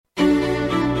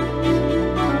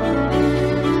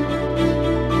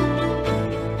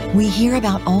We hear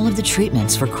about all of the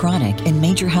treatments for chronic and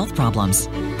major health problems,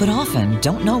 but often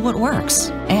don't know what works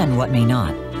and what may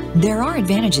not. There are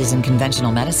advantages in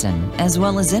conventional medicine, as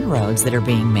well as inroads that are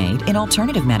being made in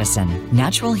alternative medicine,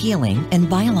 natural healing, and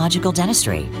biological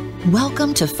dentistry.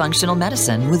 Welcome to Functional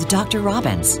Medicine with Dr.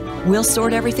 Robbins. We'll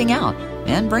sort everything out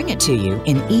and bring it to you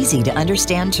in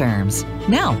easy-to-understand terms.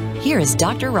 Now, here is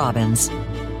Dr. Robbins.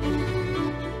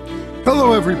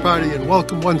 Hello, everybody, and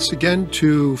welcome once again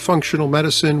to Functional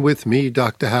Medicine with me,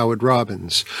 Dr. Howard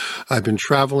Robbins. I've been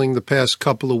traveling the past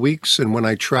couple of weeks, and when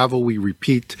I travel, we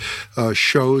repeat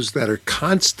shows that are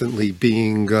constantly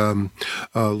being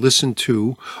listened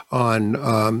to on,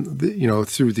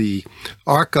 through the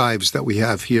archives that we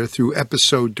have here through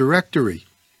episode directory.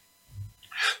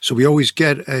 So we always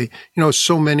get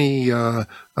so many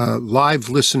live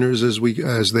listeners,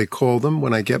 as they call them,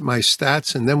 when I get my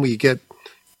stats, and then we get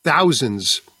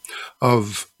thousands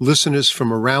of listeners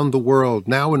from around the world,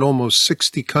 now in almost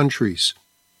 60 countries.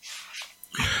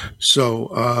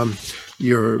 So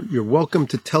you're welcome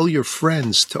to tell your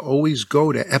friends to always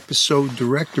go to episode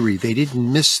directory. They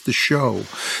didn't miss the show.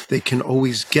 They can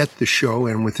always get the show,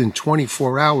 and within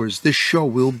 24 hours, this show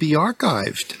will be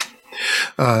archived.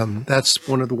 That's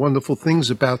one of the wonderful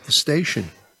things about the station,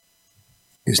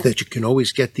 is that you can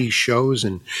always get these shows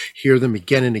and hear them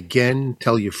again and again,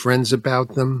 tell your friends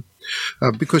about them,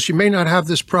 because you may not have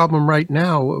this problem right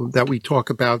now that we talk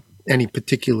about any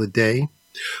particular day,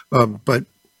 but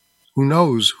who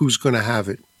knows who's going to have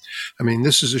it. I mean,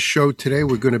 this is a show today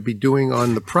we're going to be doing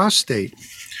on the prostate,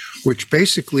 which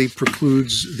basically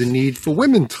precludes the need for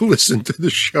women to listen to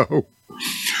the show.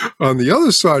 On the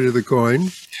other side of the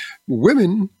coin,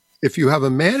 women, if you have a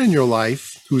man in your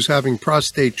life who's having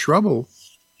prostate trouble,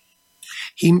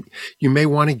 you may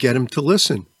want to get him to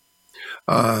listen,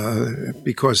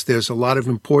 because there's a lot of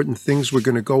important things we're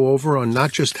going to go over on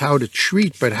not just how to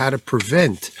treat, but how to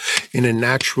prevent in a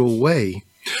natural way,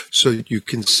 so that you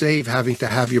can save having to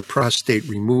have your prostate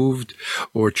removed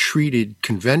or treated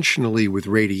conventionally with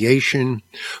radiation,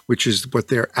 which is what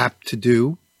they're apt to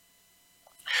do.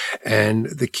 And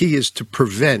the key is to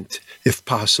prevent, if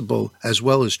possible, as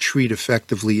well as treat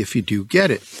effectively if you do get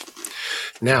it.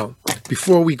 Now,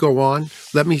 before we go on,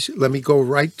 let me go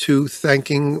right to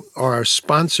thanking our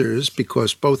sponsors,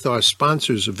 because both our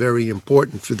sponsors are very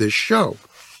important for this show.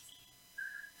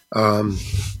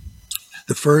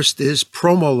 The first is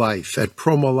PromoLife at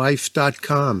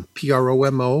promolife.com,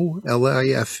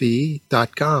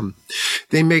 PROMOLIFE.com.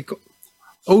 They make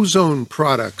ozone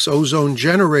products, ozone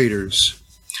generators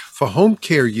for home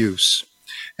care use.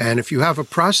 And if you have a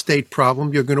prostate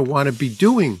problem, you're going to want to be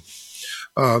doing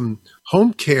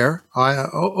home care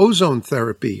ozone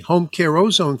therapy. Home care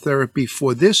ozone therapy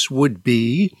for this would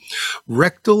be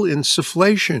rectal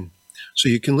insufflation. So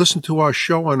you can listen to our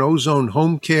show on ozone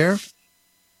home care.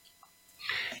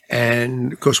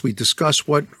 And of course, we discuss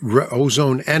what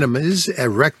ozone enema is,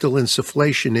 rectal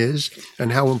insufflation is,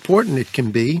 and how important it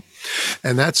can be.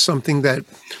 And that's something that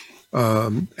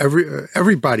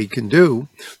everybody can do,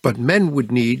 but men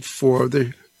would need for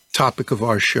the topic of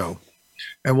our show.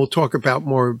 And we'll talk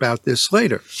more about this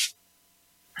later.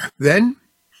 Then,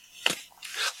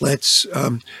 if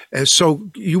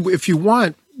you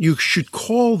want, you should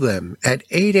call them at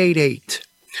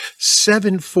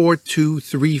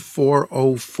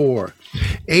 888-742-3404,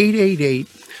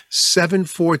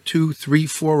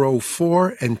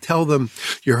 888-742-3404, and tell them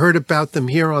you heard about them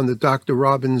here on the Dr.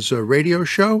 Robbins radio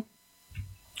show.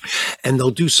 And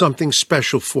they'll do something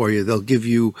special for you. They'll give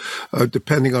you,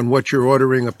 depending on what you're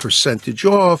ordering, a percentage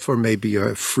off, or maybe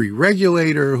a free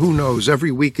regulator. Who knows?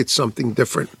 Every week it's something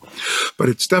different. But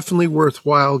it's definitely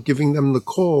worthwhile giving them the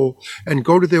call and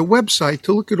go to their website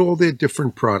to look at all their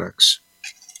different products.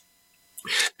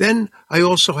 Then I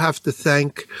also have to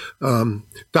thank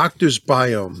Doctor's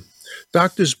Biome.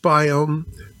 Doctor's Biome,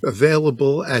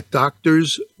 available at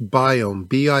Doctor's Biome,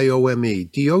 B-I-O-M-E,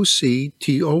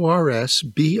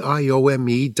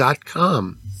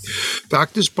 DOCTORSBIOME.com.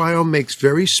 Doctor's Biome makes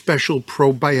very special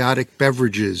probiotic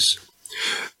beverages.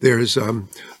 There's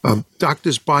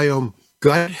Doctor's Biome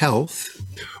Gut Health,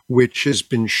 which has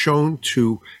been shown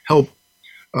to help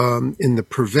in the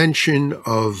prevention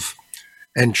of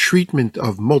and treatment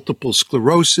of multiple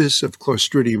sclerosis, of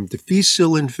Clostridium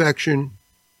difficile infection,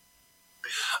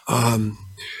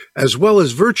 as well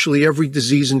as virtually every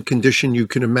disease and condition you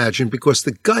can imagine, because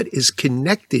the gut is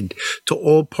connected to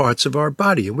all parts of our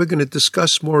body. And we're going to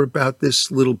discuss more about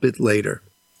this a little bit later.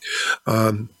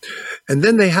 And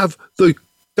then they have the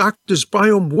Doctor's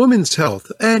Biome Women's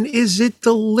Health. And is it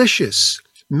delicious?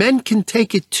 Men can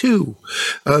take it too.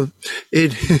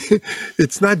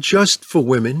 It's not just for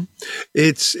women.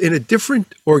 It's in a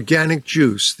different organic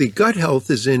juice. The gut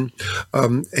health is in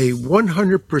a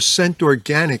 100%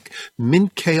 organic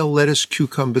mint, kale, lettuce,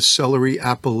 cucumber, celery,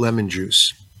 apple, lemon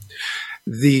juice.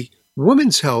 The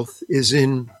woman's health is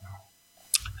in,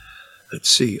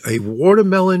 a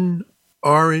watermelon,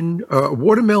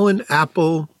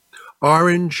 apple,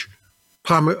 orange,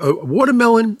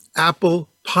 watermelon, apple,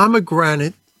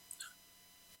 pomegranate,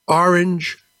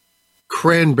 orange,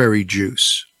 cranberry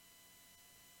juice.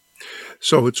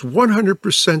 So it's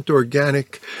 100%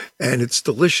 organic and it's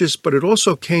delicious, but it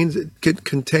also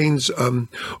contains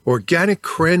organic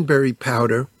cranberry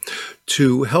powder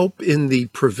to help in the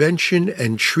prevention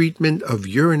and treatment of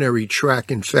urinary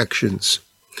tract infections.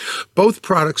 Both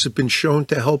products have been shown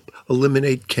to help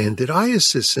eliminate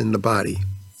candidiasis in the body.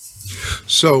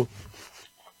 So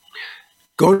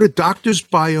go to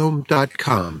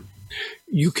doctorsbiome.com.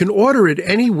 You can order it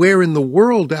anywhere in the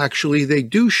world, actually. They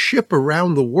do ship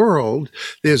around the world.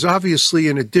 There's obviously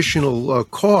an additional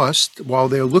cost while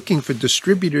they're looking for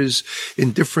distributors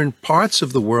in different parts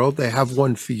of the world. They have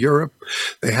one for Europe.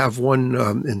 They have one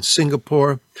in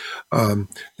Singapore.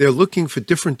 They're looking for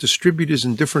different distributors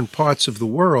in different parts of the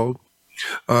world.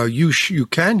 You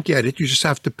can get it. You just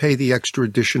have to pay the extra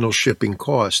additional shipping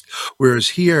cost.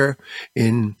 Whereas here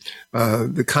in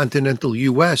the continental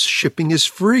U.S., shipping is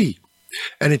free.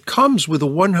 And it comes with a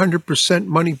 100%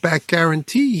 money-back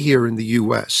guarantee here in the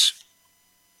U.S.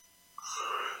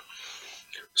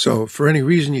 So if for any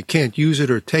reason you can't use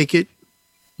it or take it,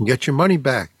 you get your money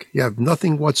back. You have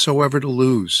nothing whatsoever to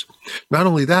lose. Not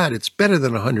only that, it's better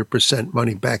than a 100%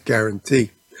 money-back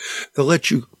guarantee. They'll let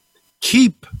you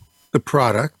keep the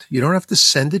product. You don't have to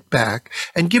send it back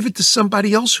and give it to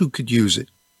somebody else who could use it.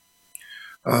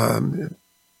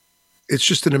 It's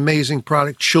just an amazing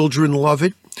product. Children love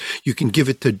it. You can give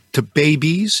it to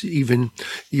babies, even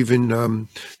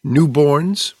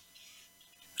newborns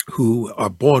who are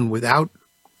born without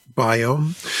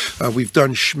biome. We've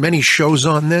done many shows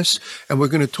on this, and we're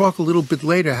going to talk a little bit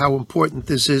later how important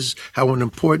this is, how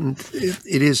important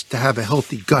it is to have a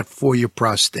healthy gut for your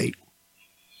prostate.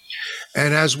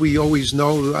 And as we always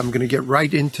know, I'm going to get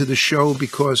right into the show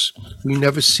because we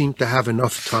never seem to have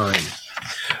enough time.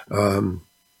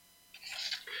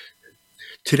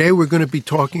 Today we're going to be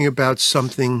talking about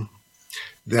something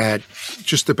that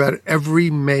just about every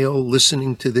male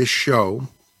listening to this show,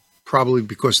 probably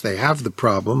because they have the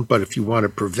problem, but if you want to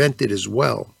prevent it as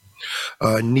well,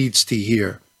 needs to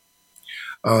hear.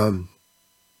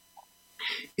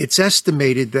 It's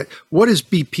estimated that, what is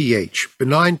BPH?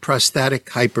 Benign prostatic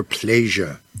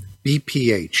hyperplasia,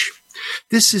 BPH.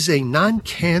 This is a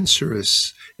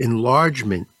noncancerous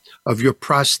enlargement of your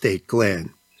prostate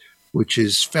gland, which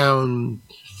is found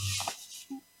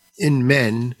in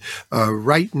men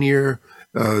right near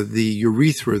the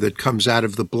urethra that comes out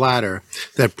of the bladder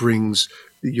that brings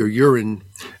your urine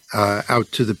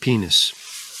out to the penis.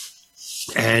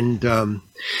 And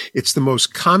it's the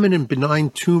most common and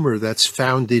benign tumor that's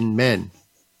found in men.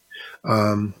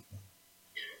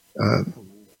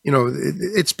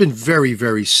 It's been very,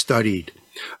 very studied.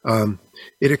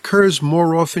 It occurs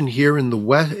more often here in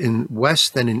the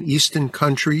West than in Eastern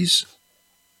countries.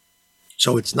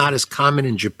 So it's not as common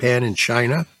in Japan and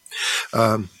China.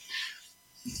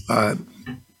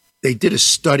 They did a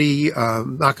study.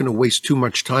 I'm not going to waste too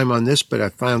much time on this, but I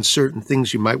found certain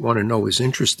things you might want to know is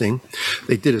interesting.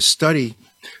 They did a study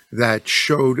that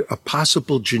showed a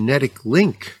possible genetic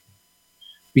link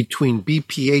between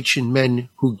BPH in men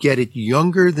who get it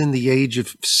younger than the age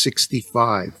of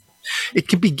 65. It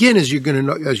can begin, as you're going to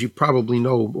know, as you probably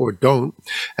know or don't,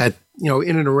 at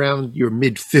in and around your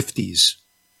mid-50s.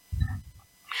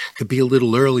 Could be a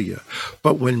little earlier.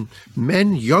 But when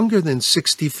men younger than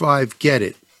 65 get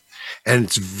it, and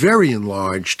it's very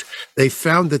enlarged, they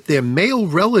found that their male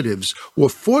relatives were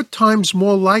 4 times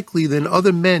more likely than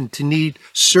other men to need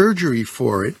surgery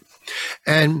for it,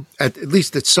 and at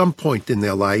least at some point in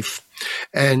their life.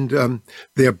 And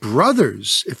their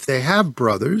brothers, if they have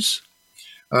brothers,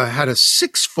 had a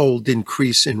 6-fold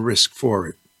increase in risk for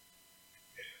it.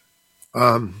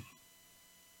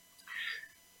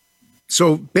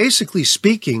 So basically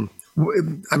speaking,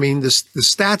 I mean, the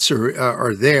stats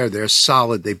are there. They're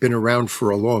solid. They've been around for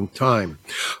a long time.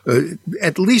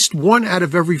 At least 1 out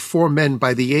of every 4 men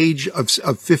by the age of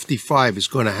 55 is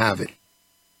going to have it.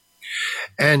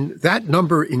 And that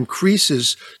number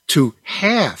increases to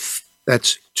half.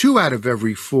 That's 2 out of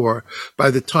every 4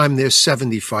 by the time they're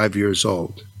 75 years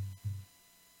old.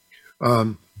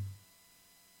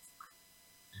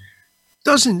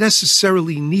 doesn't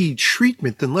necessarily need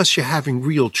treatment unless you're having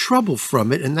real trouble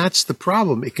from it, and that's the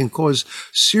problem. It can cause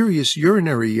serious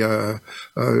urinary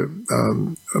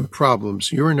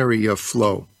problems, urinary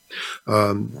flow.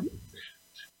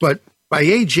 But by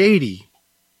age 80,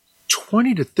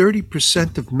 20 to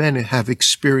 30% of men have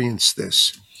experienced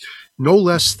this, no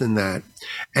less than that.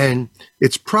 And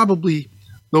it's probably,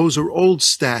 those are old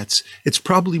stats, it's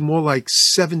probably more like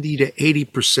 70 to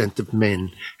 80% of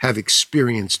men have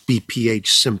experienced BPH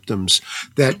symptoms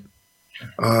that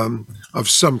of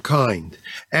some kind.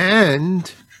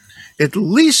 And at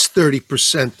least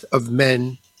 30% of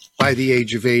men by the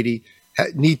age of 80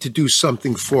 need to do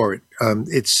something for it.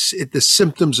 The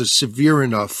symptoms are severe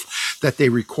enough that they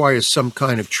require some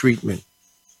kind of treatment.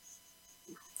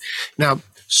 Now,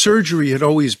 surgery had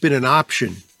always been an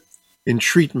option in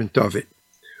treatment of it,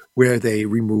 where they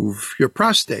remove your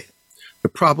prostate. The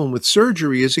problem with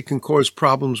surgery is it can cause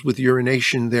problems with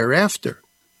urination thereafter,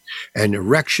 and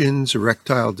erections,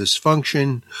 erectile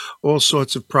dysfunction, all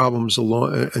sorts of problems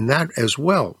along and that as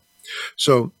well.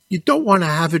 So you don't want to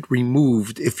have it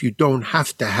removed if you don't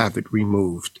have to have it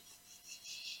removed.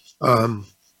 And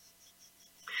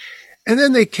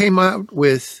then they came out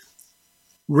with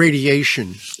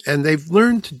radiation, and they've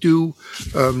learned to do,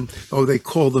 they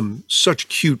call them such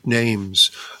cute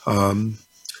names,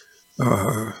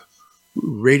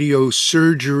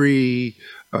 radiosurgery,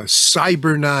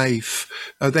 cyberknife.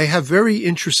 They have very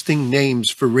interesting names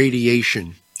for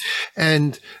radiation.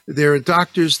 And there are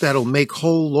doctors that'll make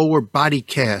whole lower body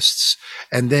casts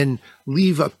and then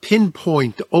leave a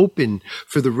pinpoint open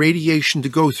for the radiation to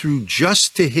go through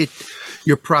just to hit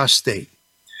your prostate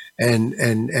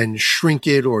and shrink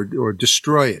it or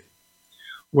destroy it.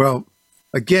 Well,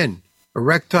 again,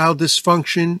 erectile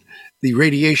dysfunction, the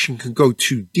radiation can go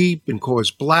too deep and cause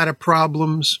bladder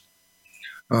problems,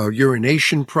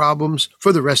 urination problems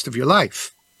for the rest of your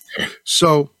life.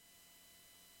 So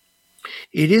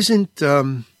it isn't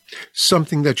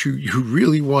something that you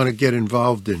really want to get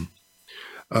involved in.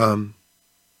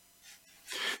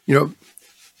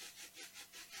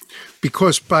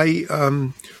 Because by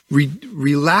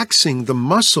relaxing the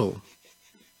muscle,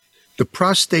 the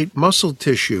prostate muscle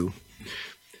tissue,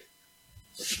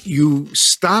 you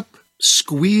stop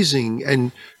squeezing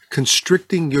and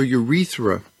constricting your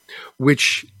urethra,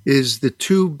 which is the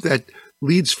tube that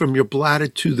leads from your bladder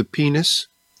to the penis,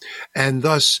 and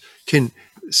thus can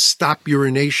stop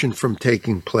urination from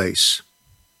taking place.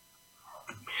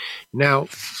 Now,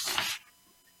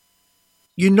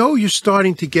 you know you're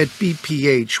starting to get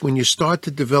BPH when you start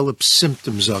to develop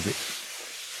symptoms of it,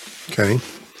 okay?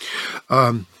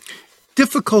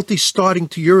 Difficulty starting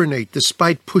to urinate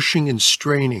despite pushing and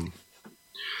straining.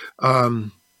 A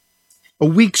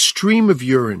weak stream of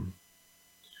urine,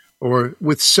 or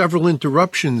with several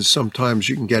interruptions, sometimes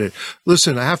you can get it.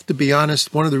 Listen, I have to be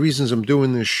honest, one of the reasons I'm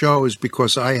doing this show is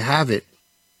because I have it,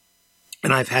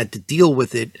 and I've had to deal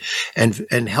with it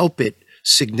and help it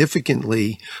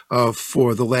significantly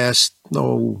for the last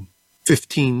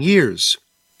 15 years.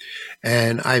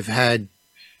 And I've had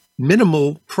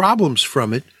minimal problems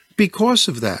from it because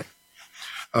of that,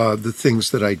 the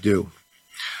things that I do.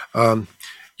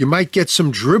 You might get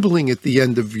some dribbling at the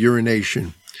end of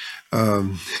urination.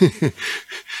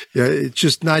 It's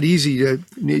just not easy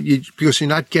because you're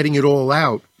not getting it all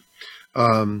out.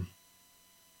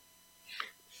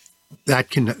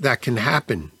 That can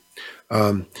happen.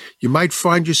 You might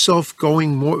find yourself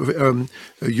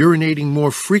urinating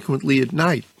more frequently at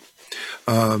night.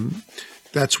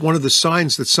 That's one of the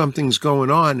signs that something's going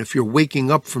on if you're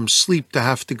waking up from sleep to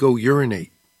have to go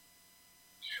urinate.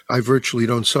 I virtually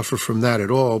don't suffer from that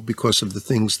at all because of the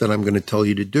things that I'm going to tell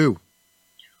you to do.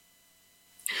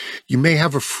 You may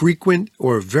have a frequent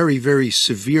or very, very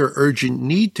severe urgent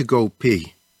need to go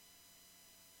pee,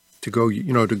 to go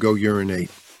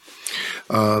urinate.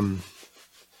 You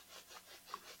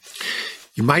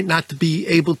might not be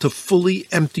able to fully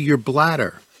empty your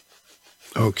bladder.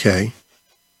 Okay.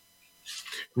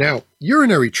 Now,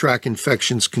 urinary tract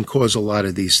infections can cause a lot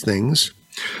of these things.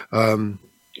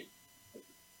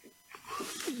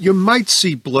 You might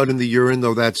see blood in the urine,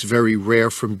 though that's very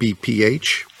rare from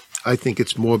BPH. I think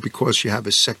it's more because you have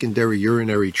a secondary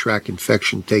urinary tract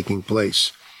infection taking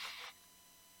place.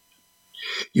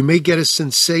 You may get a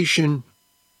sensation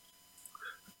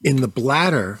in the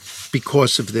bladder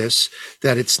because of this,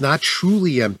 that it's not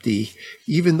truly empty,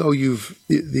 even though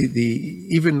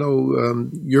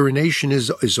urination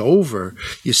is over,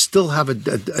 you still have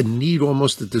a need,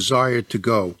 almost a desire to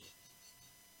go.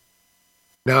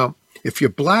 Now, if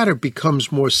your bladder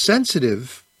becomes more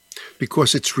sensitive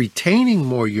because it's retaining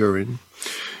more urine,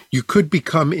 you could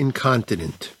become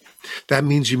incontinent. That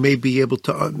means you may be able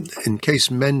to, in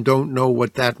case men don't know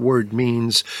what that word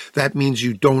means, that means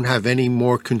you don't have any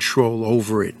more control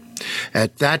over it.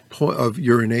 At that point of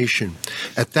urination,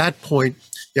 at that point,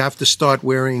 you have to start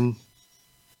wearing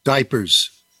diapers.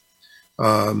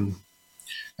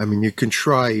 You can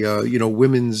try,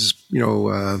 women's,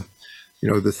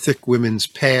 the thick women's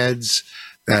pads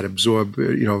that absorb,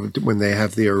 when they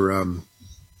have their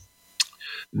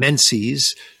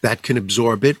menses, that can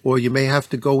absorb it, or you may have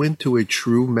to go into a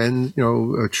true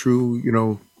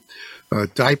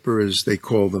diaper, as they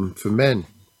call them, for men.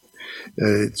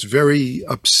 It's very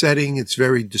upsetting. It's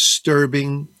very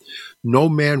disturbing. No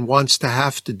man wants to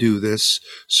have to do this.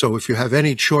 So if you have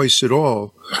any choice at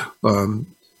all,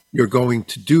 you're going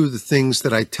to do the things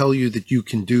that I tell you that you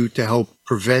can do to help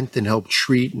prevent and help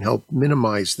treat and help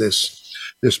minimize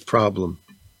this problem.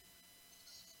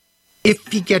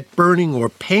 If you get burning or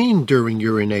pain during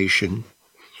urination,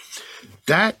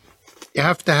 that you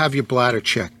have to have your bladder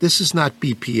checked. This is not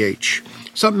BPH.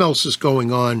 Something else is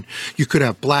going on. You could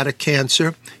have bladder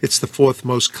cancer. It's the 4th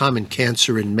most common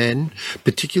cancer in men,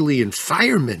 particularly in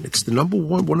firemen. It's the number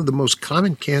one of the most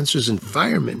common cancers in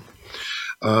firemen.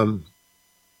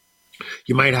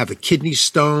 You might have a kidney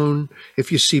stone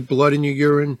if you see blood in your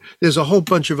urine. There's a whole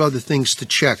bunch of other things to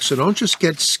check. So don't just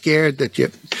get scared that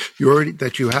you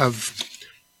have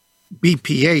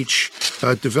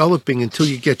BPH developing until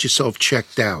you get yourself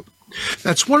checked out.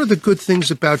 That's one of the good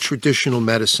things about traditional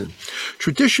medicine.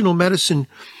 Traditional medicine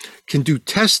can do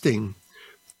testing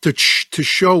to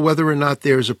show whether or not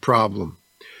there's a problem.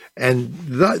 And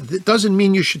that doesn't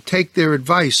mean you should take their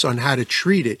advice on how to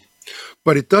treat it.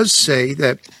 But it does say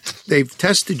that they've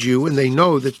tested you and they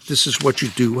know that this is what you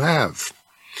do have.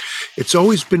 It's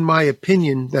always been my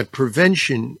opinion that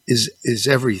prevention is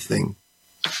everything.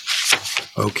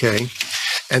 Okay?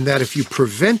 And that if you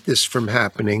prevent this from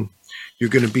happening, you're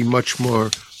going to be much more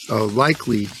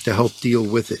likely to help deal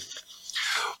with it.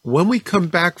 When we come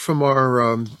back from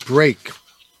our break,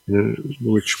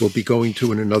 which we'll be going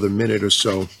to in another minute or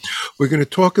so, we're going to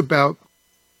talk about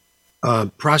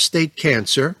prostate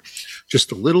cancer,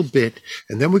 just a little bit,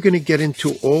 and then we're going to get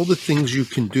into all the things you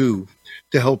can do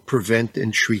to help prevent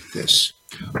and treat this.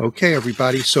 Okay,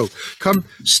 everybody, so come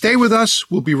stay with us.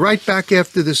 We'll be right back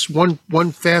after this one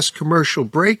fast commercial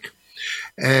break,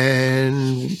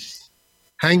 and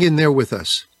hang in there with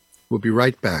us. We'll be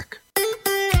right back.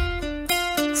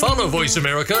 Follow Voice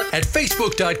America at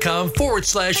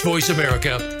Facebook.com/Voice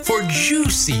America for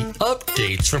juicy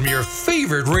updates from your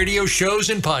favorite radio shows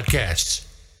and podcasts.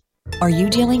 Are you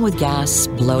dealing with gas,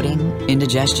 bloating,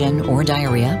 indigestion, or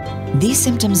diarrhea? These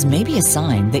symptoms may be a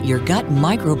sign that your gut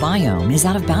microbiome is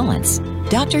out of balance.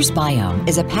 Doctor's Biome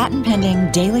is a patent-pending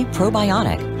daily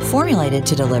probiotic formulated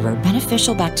to deliver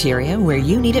beneficial bacteria where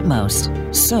you need it most.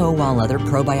 So while other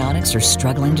probiotics are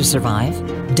struggling to survive,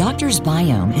 Doctor's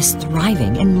Biome is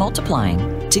thriving and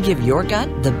multiplying to give your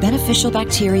gut the beneficial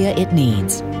bacteria it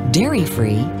needs.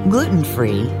 Dairy-free,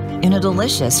 gluten-free, in a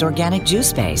delicious organic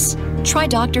juice base. Try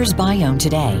Doctor's Biome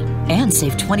today and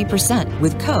save 20%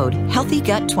 with code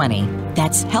HEALTHYGUT20.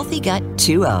 That's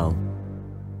HEALTHYGUT20.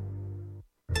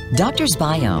 Doctor's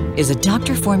Biome is a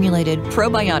doctor-formulated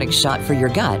probiotic shot for your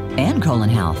gut and colon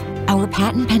health. Our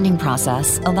patent-pending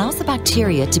process allows the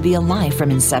bacteria to be alive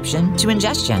from inception to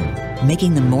ingestion,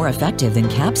 making them more effective than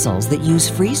capsules that use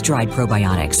freeze-dried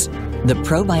probiotics. The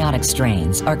probiotic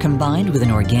strains are combined with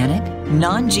an organic,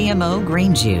 non-GMO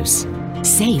green juice.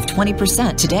 Save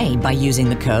 20% today by using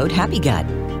the code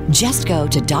HAPPYGUT. Just go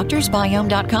to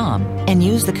doctorsbiome.com and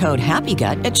use the code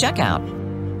HAPPYGUT at checkout.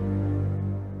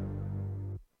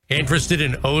 Interested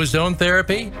in ozone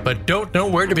therapy, but don't know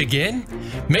where to begin?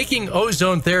 Making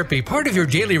ozone therapy part of your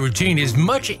daily routine is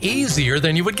much easier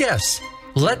than you would guess.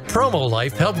 Let Promo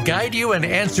Life help guide you and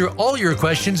answer all your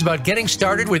questions about getting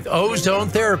started with ozone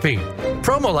therapy.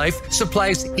 Promo Life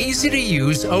supplies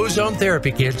easy-to-use ozone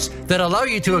therapy kits that allow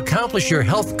you to accomplish your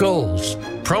health goals.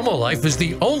 Promo Life is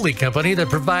the only company that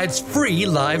provides free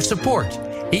live support,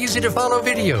 easy-to-follow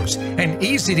videos, and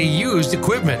easy-to-use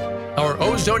equipment. Our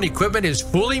ozone equipment is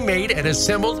fully made and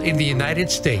assembled in the United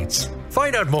States.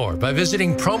 Find out more by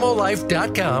visiting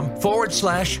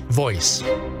promolife.com/voice.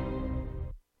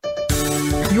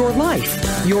 Your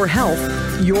life, your health,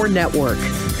 your network.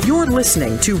 You're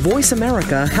listening to Voice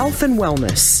America Health and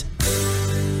Wellness.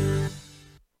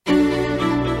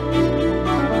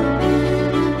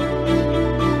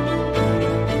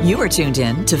 You are tuned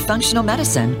in to Functional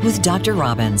Medicine with Dr.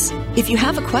 Robbins. If you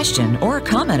have a question or a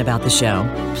comment about the show,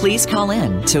 please call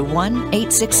in to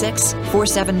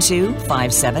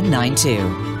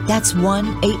 1-866-472-5792. That's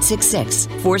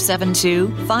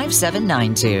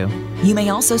 1-866-472-5792. You may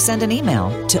also send an email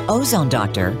to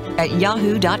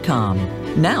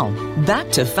ozonedoctor@yahoo.com. Now, back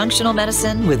to Functional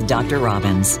Medicine with Dr.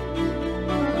 Robbins.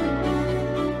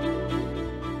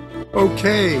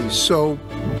 Okay, so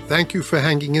thank you for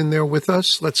hanging in there with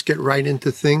us. Let's get right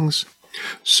into things.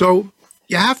 So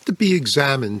you have to be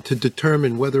examined to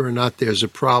determine whether or not there's a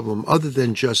problem other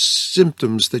than just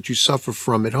symptoms that you suffer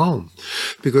from at home,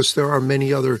 because there are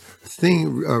many other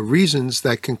reasons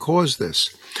that can cause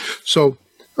this. So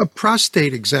a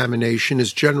prostate examination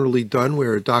is generally done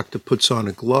where a doctor puts on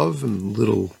a glove and a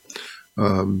little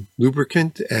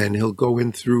lubricant, and he'll go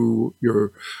in through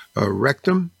your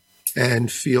rectum and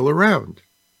feel around.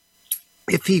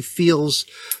 If he feels,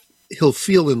 he'll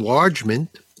feel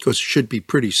enlargement, because it should be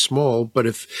pretty small, but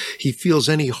if he feels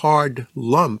any hard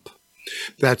lump,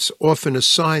 that's often a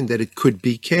sign that it could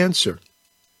be cancer.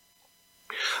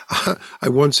 I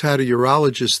once had a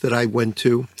urologist that I went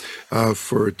to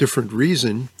for a different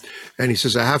reason, and he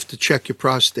says, I have to check your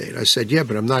prostate. I said, yeah,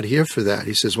 but I'm not here for that.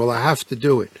 He says, well, I have to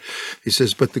do it. He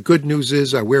says, but the good news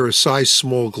is I wear a size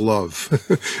small glove.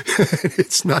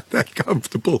 It's not that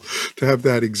comfortable to have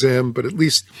that exam, but at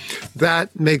least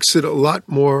that makes it a lot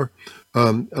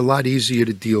easier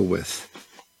to deal with.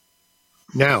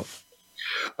 Now,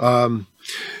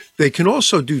 they can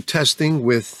also do testing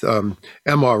with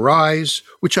MRIs,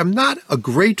 which I'm not a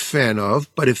great fan of,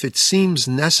 but if it seems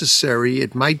necessary,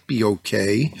 it might be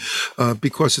okay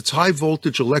because it's high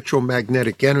voltage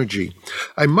electromagnetic energy.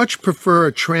 I much prefer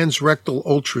a transrectal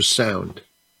ultrasound.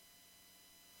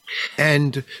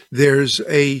 And there's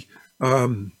a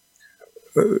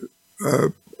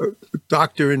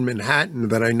doctor in Manhattan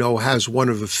that I know has one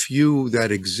of a few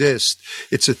that exist.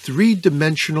 It's a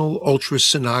 3-dimensional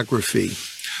ultrasonography.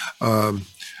 I'm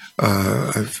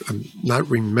not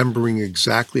remembering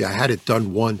exactly. I had it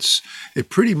done once. It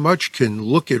pretty much can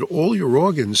look at all your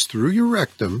organs through your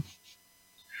rectum,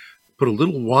 put a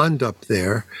little wand up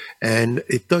there, and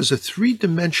it does a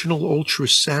 3-dimensional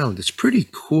ultrasound. It's pretty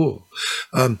cool.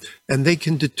 And they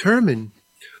can determine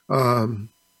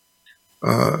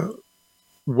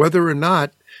whether or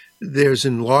not there's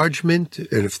enlargement,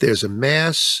 and if there's a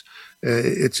mass.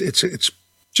 It's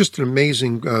just an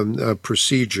amazing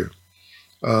procedure.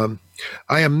 I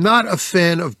am not a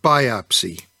fan of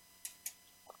biopsy.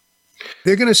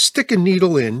 They're going to stick a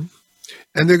needle in,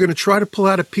 and they're going to try to pull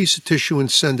out a piece of tissue and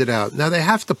send it out. Now, they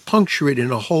have to puncture it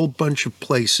in a whole bunch of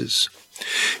places.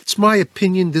 It's my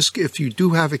opinion, if you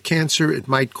do have a cancer, it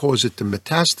might cause it to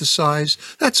metastasize.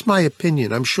 That's my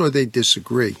opinion. I'm sure they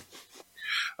disagree.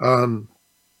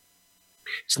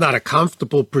 It's not a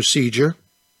comfortable procedure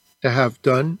to have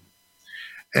done.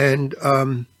 And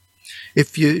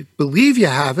if you believe you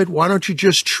have it, why don't you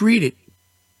just treat it?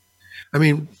 I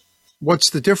mean,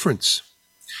 what's the difference?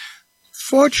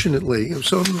 Fortunately,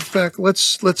 so in fact,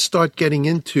 let's start getting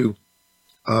into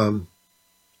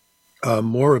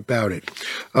more about it.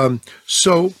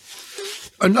 So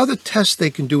another test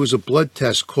they can do is a blood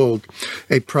test called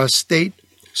a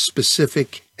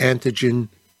prostate-specific antigen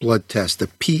blood test, the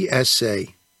PSA.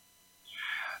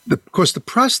 Because the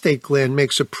prostate gland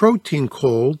makes a protein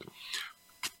called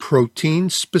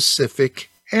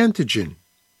protein-specific antigen,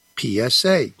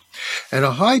 PSA. And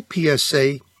a high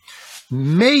PSA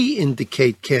may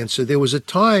indicate cancer. There was a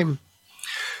time,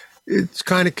 it's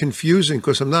kind of confusing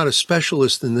because I'm not a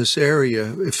specialist in this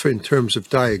area in terms of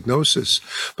diagnosis,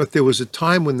 but there was a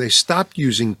time when they stopped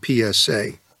using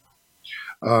PSA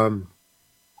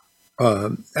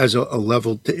as a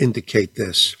level to indicate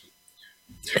this.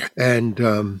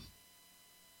 And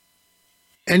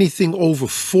anything over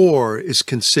 4 is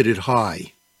considered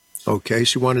high. Okay,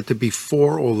 so you want it to be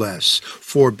 4 or less,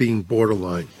 4 being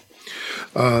borderline.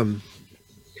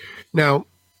 Now,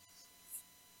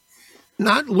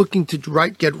 not looking to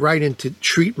get right into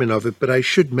treatment of it, but I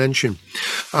should mention,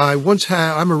 I'm a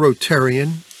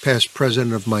Rotarian, past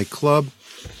president of my club,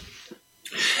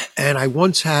 and I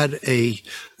once had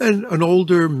an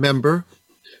older member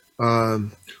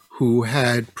who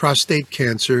had prostate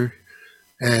cancer,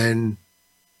 and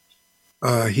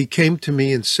he came to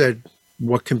me and said,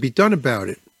 what can be done about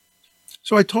it?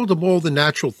 So I told him all the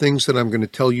natural things that I'm going to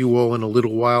tell you all in a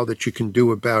little while that you can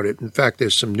do about it. In fact,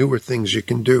 there's some newer things you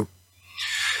can do.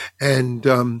 And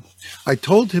I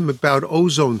told him about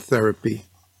ozone therapy.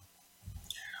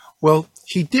 Well,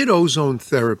 he did ozone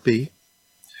therapy,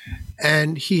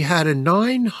 and he had a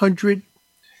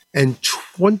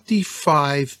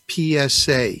 925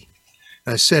 PSA.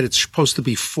 I said it's supposed to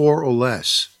be 4 or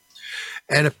less.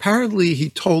 And apparently he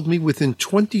told me within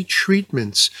 20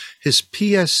 treatments, his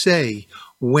PSA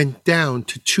went down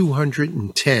to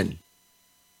 210.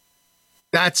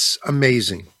 That's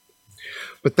amazing.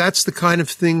 But that's the kind of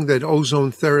thing that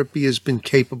ozone therapy has been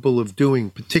capable of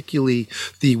doing, particularly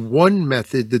the one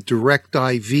method, the direct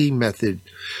IV method,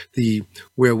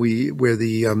 where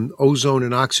the ozone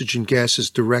and oxygen gas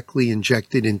is directly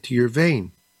injected into your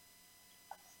vein.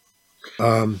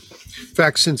 In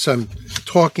fact, since I'm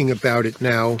talking about it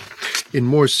now,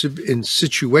 in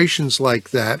situations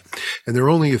like that, and there are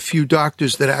only a few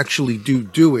doctors that actually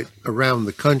do it around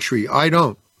the country. I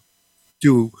don't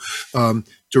do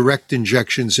direct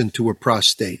injections into a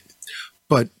prostate,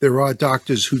 but there are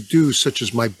doctors who do, such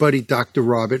as my buddy, Dr.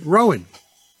 Robert Rowan.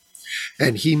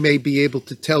 And he may be able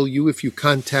to tell you, if you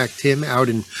contact him out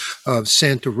in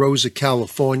Santa Rosa,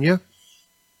 California,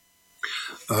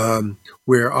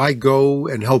 where I go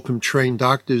and help him train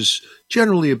doctors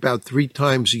generally about 3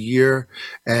 times a year,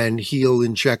 and he'll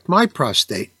inject my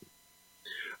prostate,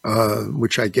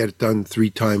 which I get done 3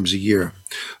 times a year.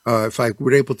 If I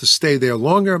were able to stay there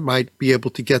longer, might be able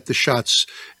to get the shots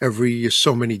every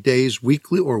so many days,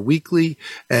 weekly,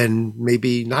 and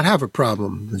maybe not have a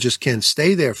problem. I just can't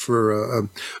stay there for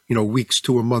weeks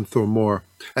to a month or more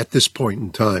at this point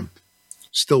in time.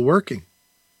 Still working.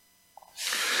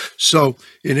 So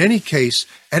in any case,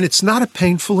 and it's not a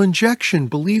painful injection,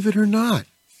 believe it or not.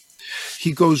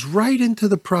 He goes right into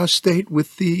the prostate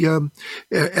with the,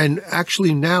 and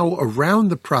actually now around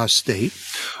the prostate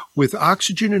with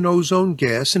oxygen and ozone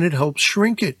gas, and it helps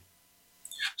shrink it.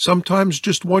 Sometimes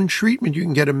just one treatment, you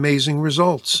can get amazing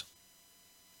results.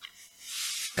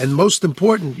 And most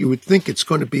important, you would think it's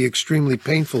going to be extremely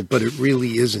painful, but it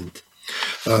really isn't.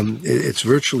 It's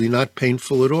virtually not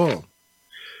painful at all.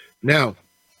 Now,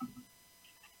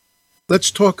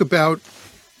 let's talk about,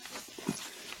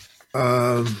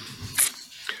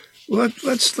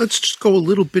 let's just go a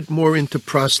little bit more into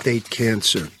prostate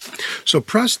cancer. So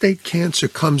prostate cancer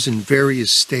comes in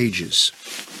various stages.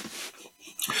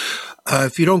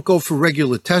 If you don't go for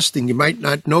regular testing, you might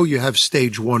not know you have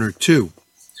stage 1 or 2.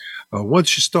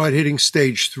 Once you start hitting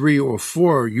stage 3 or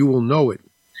 4, you will know it.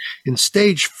 In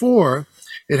stage 4,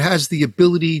 it has the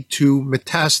ability to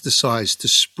metastasize, to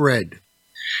spread.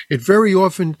 It very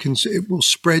often it will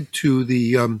spread to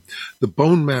the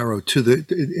bone marrow,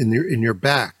 in your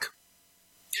back,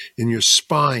 in your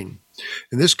spine,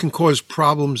 and this can cause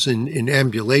problems in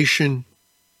ambulation.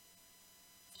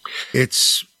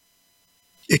 It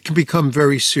can become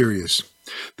very serious.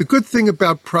 The good thing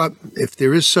about if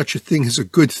there is such a thing as a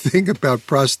good thing about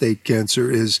prostate cancer,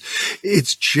 is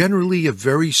it's generally a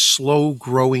very slow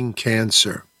growing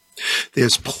cancer.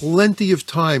 There's plenty of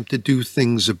time to do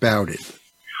things about it.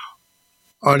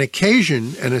 On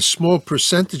occasion, and a small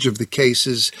percentage of the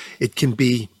cases, it can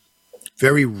be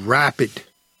very rapid,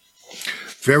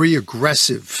 very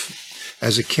aggressive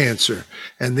as a cancer,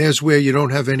 and there's where you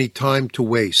don't have any time to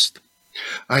waste.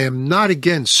 I am not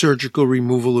against surgical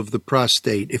removal of the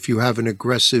prostate if you have an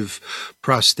aggressive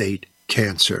prostate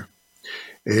cancer.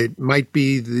 It might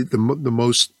be the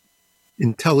most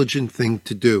intelligent thing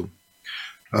to do.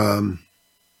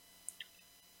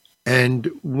 And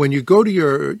when you go to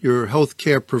your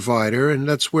healthcare provider, and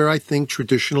that's where I think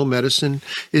traditional medicine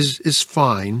is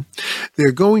fine,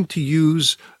 they're going to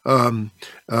use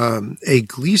a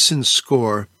Gleason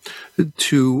score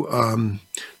to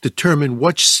determine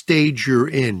which stage you're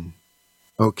in.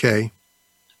 Okay?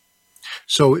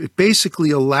 So it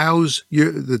basically allows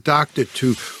the doctor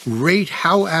to rate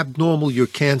how abnormal your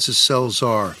cancer cells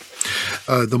are.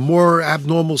 The more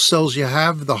abnormal cells you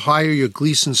have, the higher your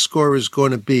Gleason score is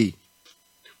going to be.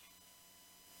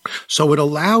 So it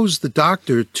allows the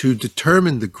doctor to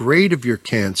determine the grade of your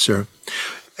cancer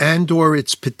and or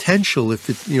its potential, if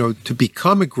it, to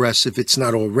become aggressive, it's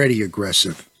not already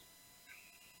aggressive.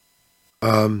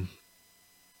 As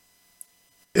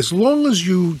long as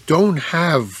you don't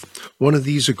have one of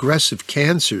these aggressive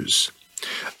cancers,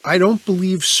 I don't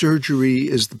believe surgery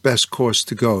is the best course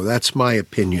to go. That's my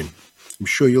opinion. I'm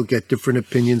sure you'll get different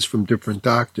opinions from different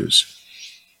doctors.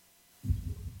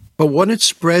 But when it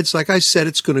spreads, like I said,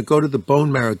 it's going to go to the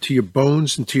bone marrow, to your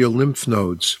bones and to your lymph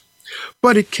nodes.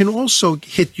 But it can also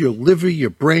hit your liver, your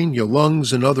brain, your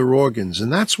lungs, and other organs.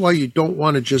 And that's why you don't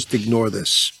want to just ignore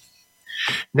this.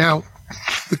 Now,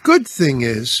 the good thing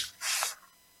is,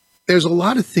 there's a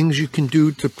lot of things you can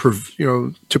do to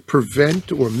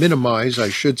prevent or minimize, I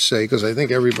should say, because I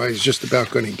think everybody's just about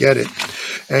going to get it,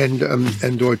 and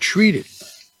or treat it.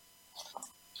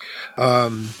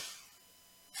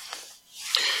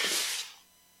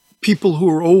 People who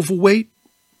are overweight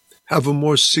have a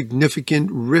more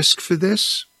significant risk for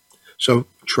this, so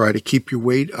try to keep your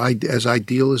weight as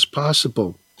ideal as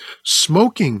possible.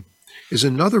 Smoking is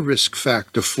another risk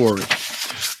factor for it.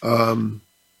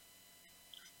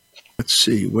 Let's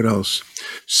see, what else?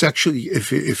 Sexually,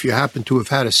 if you happen to have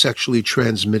had a sexually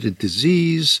transmitted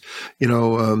disease,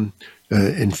 an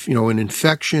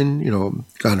infection,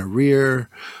 gonorrhea,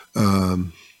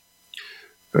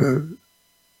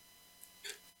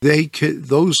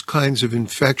 those kinds of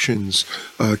infections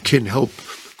can help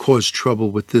cause trouble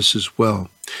with this as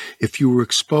well. If you were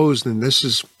exposed, and this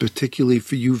is particularly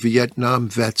for you Vietnam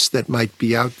vets that might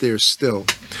be out there still,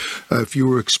 if you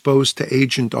were exposed to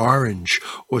Agent Orange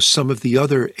or some of the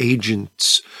other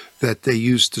agents that they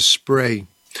used to spray,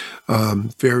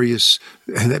 various,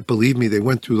 and that, believe me, they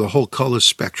went through the whole color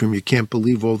spectrum. You can't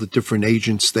believe all the different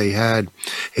agents they had.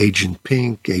 Agent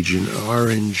Pink, Agent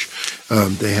Orange.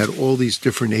 They had all these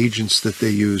different agents that they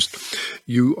used.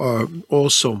 You are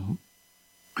also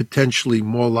potentially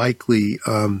more likely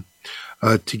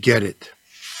to get it.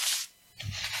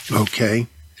 Okay?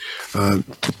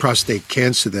 Prostate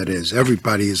cancer, that is.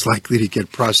 Everybody is likely to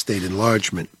get prostate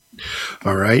enlargement.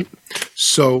 All right?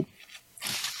 So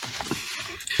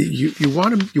you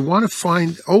want to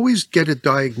find, always get a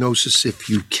diagnosis if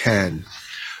you can.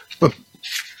 But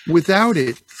without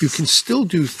it, you can still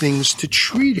do things to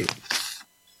treat it.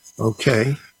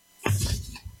 Okay?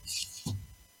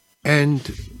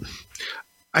 And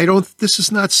this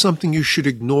is not something you should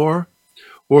ignore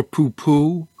or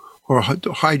poo-poo or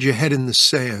hide your head in the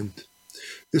sand.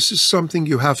 This is something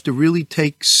you have to really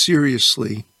take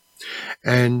seriously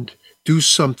and do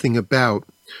something about,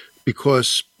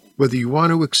 because whether you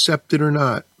want to accept it or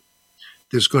not,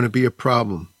 there's going to be a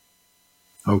problem.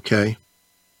 Okay?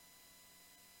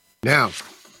 Now,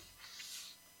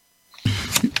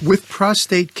 with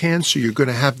prostate cancer, you're going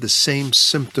to have the same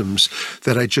symptoms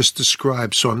that I just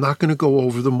described, so I'm not going to go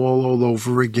over them all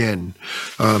over again.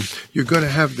 You're going to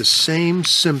have the same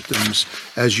symptoms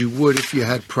as you would if you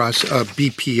had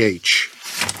BPH,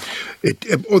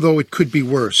 although it could be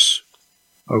worse.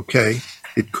 Okay?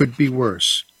 It could be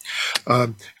worse.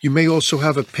 You may also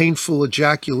have a painful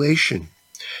ejaculation.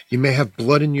 You may have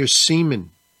blood in your semen.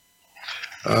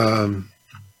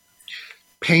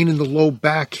 Pain in the low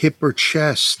back, hip, or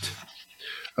chest.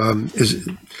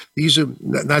 These are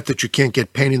not that you can't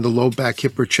get pain in the low back,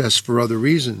 hip, or chest for other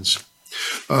reasons,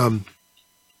 but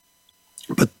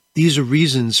these are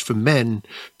reasons for men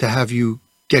to have you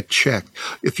get checked.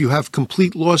 If you have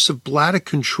complete loss of bladder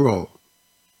control,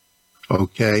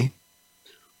 okay.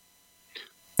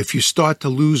 If you start to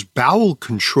lose bowel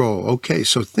control, okay,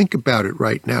 so think about it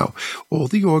right now. All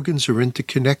the organs are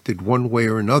interconnected one way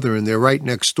or another, and they're right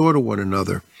next door to one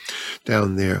another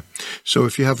down there. So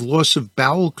if you have loss of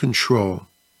bowel control,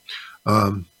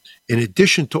 in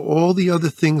addition to all the other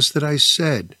things that I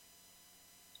said,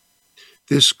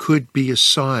 this could be a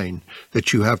sign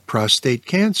that you have prostate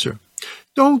cancer.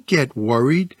 Don't get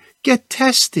worried. Get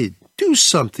tested. Do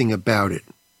something about it.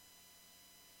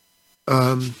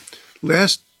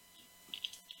 Last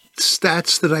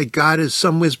stats that I got is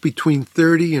somewhere between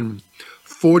 30 and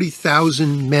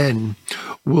 40,000 men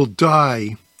will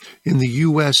die in the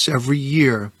U.S. every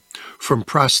year from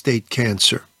prostate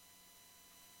cancer.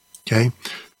 Okay?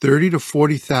 30 to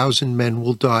 40,000 men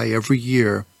will die every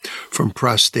year from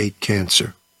prostate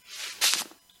cancer.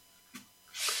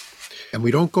 And we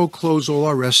don't go close all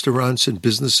our restaurants and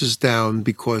businesses down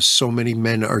because so many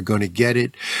men are going to get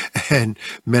it and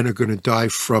men are going to die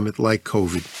from it like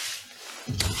COVID.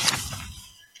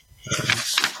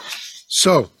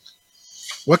 So,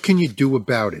 what can you do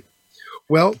about it?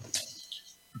 Well,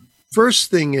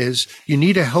 first thing is you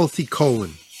need a healthy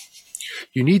colon.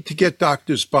 You need to get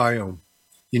Doctor's Biome.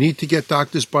 You need to get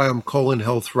Doctor's Biome Colon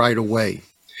Health right away.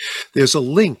 There's a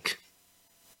link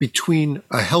between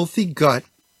a healthy gut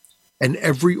and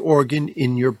every organ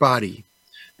in your body.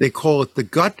 They call it the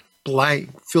gut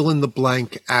blank, fill in the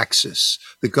blank axis,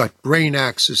 the gut brain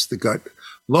axis, the gut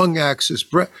lung axis.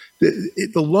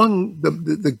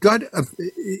 The gut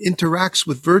interacts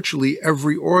with virtually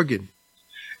every organ.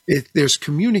 There's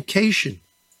communication.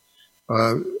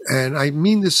 And I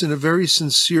mean this in a very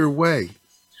sincere way.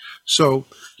 So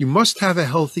you must have a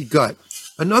healthy gut.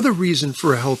 Another reason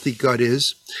for a healthy gut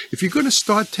is if you're going to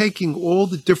start taking all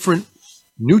the different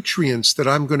nutrients that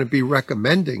I'm going to be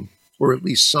recommending, or at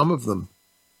least some of them,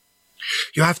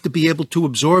 you have to be able to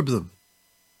absorb them.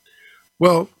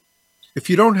 Well, if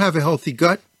you don't have a healthy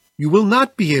gut, you will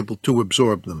not be able to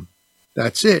absorb them.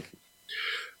 That's it.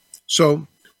 So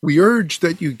we urge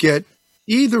that you get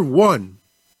either one,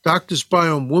 Doctor's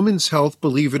Biome Women's Health,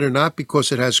 believe it or not, because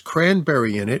it has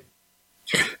cranberry in it.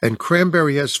 And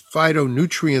cranberry has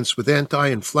phytonutrients with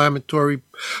anti-inflammatory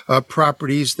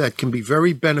properties that can be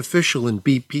very beneficial in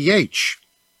BPH.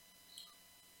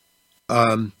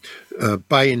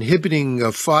 by inhibiting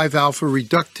 5-alpha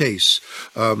reductase.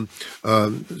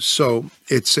 So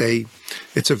it's a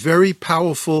very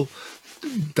powerful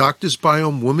Doctor's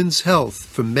Biome Women's Health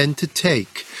for men to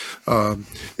take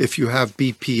if you have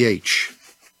BPH.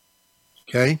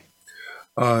 Okay?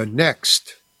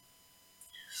 Next,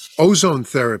 ozone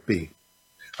therapy.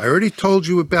 I already told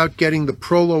you about getting the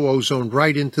Prolo ozone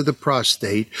right into the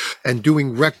prostate and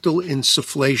doing rectal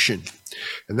insufflation.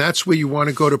 And that's where you want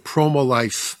to go to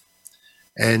PromoLife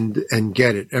and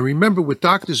get it. And remember, with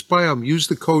Doctor's Biome, use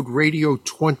the code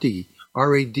RADIO20,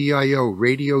 R-A-D-I-O,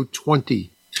 RADIO20,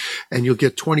 and you'll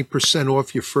get 20%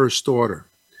 off your first order.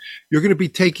 You're going to be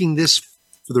taking this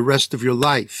for the rest of your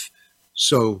life.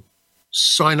 So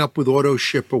sign up with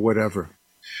AutoShip or whatever.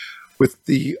 With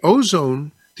the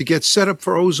ozone, to get set up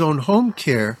for ozone home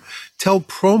care, tell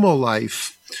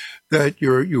PromoLife that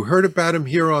you heard about him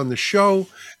here on the show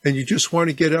and you just want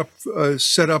to get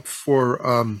set up for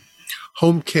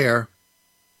home care,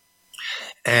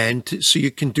 and so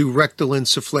you can do rectal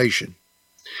insufflation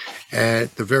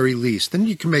at the very least. Then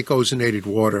you can make ozonated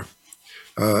water,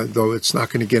 though it's not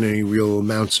going to get any real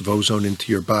amounts of ozone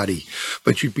into your body.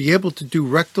 But you'd be able to do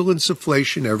rectal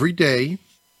insufflation every day,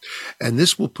 and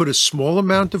this will put a small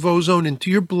amount of ozone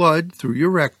into your blood through your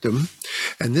rectum,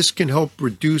 and this can help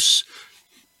reduce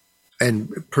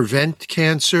and prevent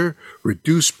cancer,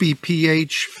 reduce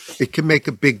BPH. It can make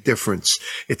a big difference.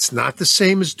 It's not the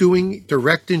same as doing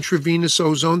direct intravenous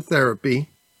ozone therapy,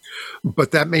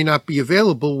 but that may not be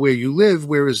available where you live,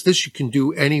 whereas this you can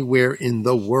do anywhere in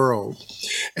the world.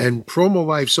 And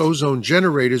PromoLife's ozone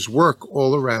generators work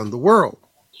all around the world.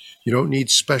 You don't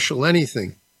need special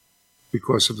anything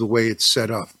because of the way it's set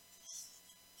up.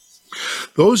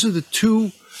 Those are the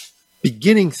two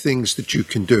beginning things that you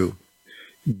can do.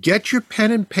 Get your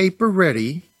pen and paper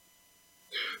ready,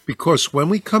 because when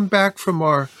we come back from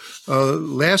our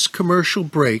last commercial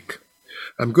break,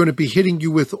 I'm going to be hitting you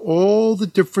with all the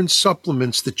different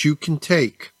supplements that you can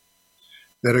take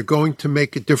that are going to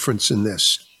make a difference in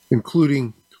this,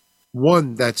 including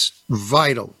one that's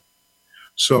vital.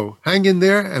 So hang in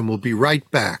there and we'll be right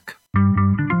back.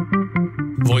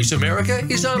 Voice America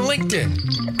is on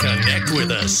LinkedIn. Connect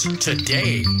with us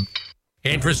today.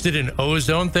 Interested in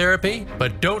ozone therapy,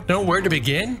 but don't know where to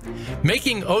begin?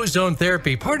 Making ozone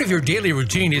therapy part of your daily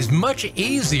routine is much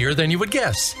easier than you would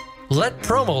guess. Let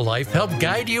PromoLife help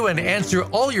guide you and answer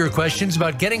all your questions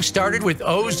about getting started with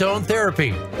ozone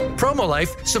therapy.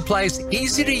 PromoLife supplies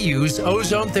easy-to-use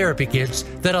ozone therapy kits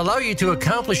that allow you to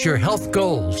accomplish your health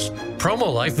goals.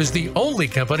 PromoLife is the only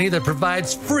company that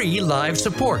provides free live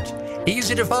support,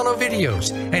 easy-to-follow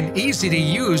videos, and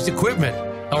easy-to-use equipment.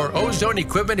 Our ozone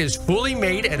equipment is fully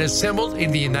made and assembled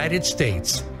in the United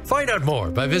States. Find out more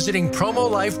by visiting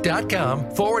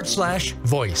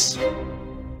promolife.com/voice.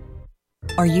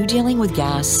 Are you dealing with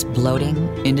gas, bloating,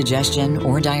 indigestion,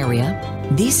 or diarrhea?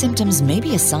 These symptoms may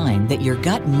be a sign that your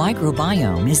gut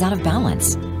microbiome is out of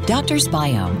balance. Doctor's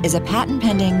Biome is a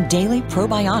patent-pending daily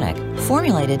probiotic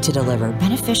formulated to deliver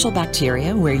beneficial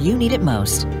bacteria where you need it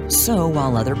most. So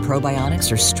while other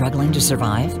probiotics are struggling to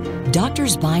survive,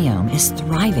 Doctor's Biome is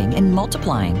thriving and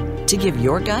multiplying to give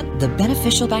your gut the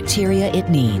beneficial bacteria it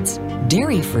needs.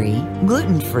 Dairy-free,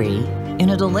 gluten-free,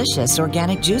 in a delicious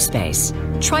organic juice base.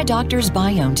 Try Doctor's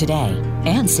Biome today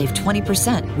and save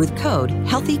 20% with code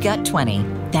HEALTHYGUT20.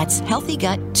 That's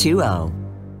HEALTHYGUT20.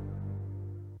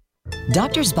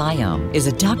 Doctor's Biome is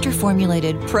a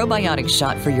doctor-formulated probiotic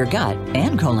shot for your gut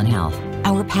and colon health.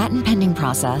 Our patent-pending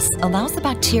process allows the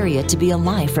bacteria to be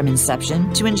alive from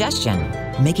inception to ingestion,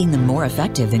 making them more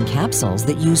effective than capsules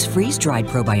that use freeze-dried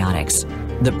probiotics.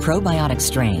 The probiotic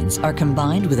strains are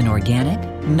combined with an organic,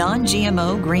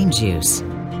 non-GMO green juice.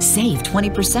 Save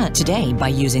 20% today by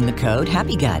using the code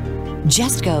HAPPYGUT.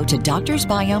 Just go to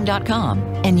doctorsbiome.com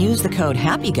and use the code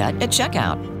HAPPYGUT at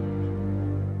checkout.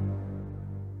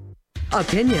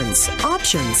 Opinions,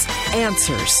 options,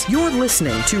 answers. You're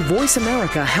listening to Voice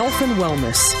America Health and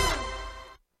Wellness.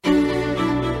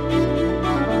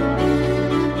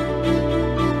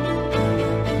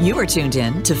 You are tuned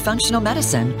in to Functional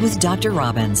Medicine with Dr.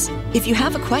 Robbins. If you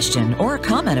have a question or a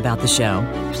comment about the show,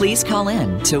 please call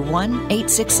in to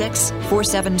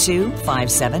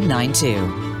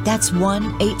 1-866-472-5792. That's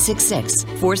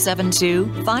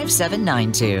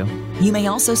 1-866-472-5792. You may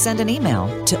also send an email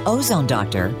to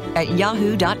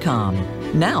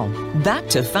ozonedoctor@yahoo.com. Now, back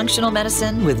to Functional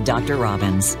Medicine with Dr.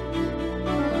 Robbins.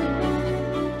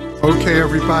 Okay,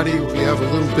 everybody, we have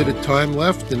a little bit of time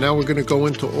left, and now we're going to go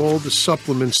into all the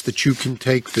supplements that you can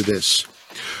take for this.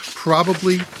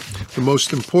 Probably the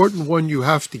most important one you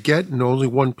have to get, and only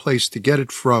one place to get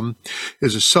it from,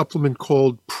 is a supplement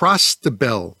called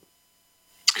Prostabel.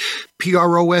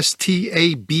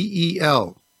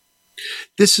 Prostabel.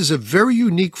 This is a very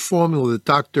unique formula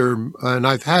that and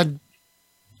I've had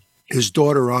his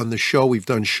daughter on the show. We've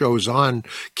done shows on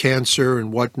cancer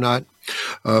and whatnot.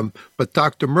 But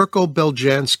Dr. Mirko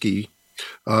Beljanski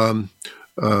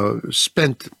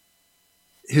spent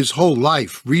his whole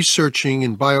life researching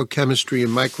in biochemistry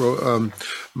and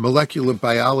molecular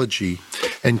biology,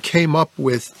 and came up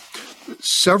with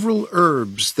several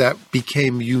herbs that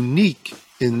became unique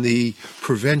in the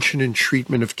prevention and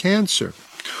treatment of cancer.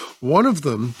 One of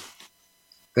them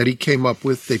that he came up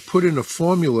with, they put in a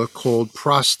formula called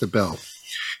Prostabel.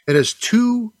 It has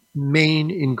two main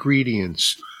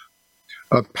ingredients,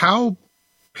 Pau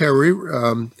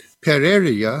Pereira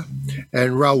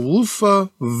and Rauwolfa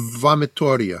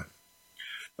vomitoria.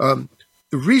 The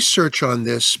research on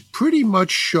this pretty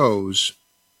much shows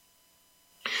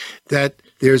that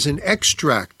there's an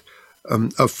extract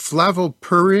of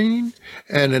flavopirin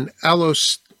and an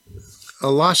allostanin,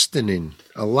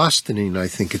 I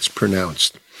think it's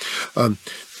pronounced.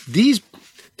 These,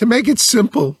 to make it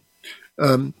simple,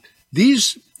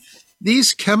 these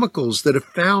chemicals that are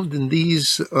found in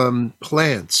these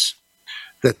plants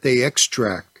that they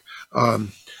extract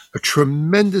have a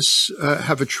tremendous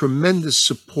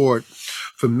support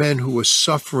for men who are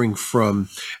suffering from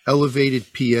elevated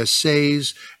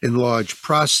PSAs, enlarged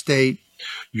prostate,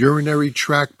 urinary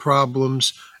tract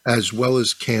problems, as well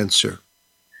as cancer.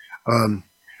 I'm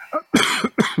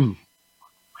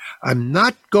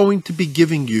not going to be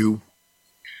giving you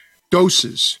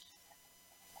doses.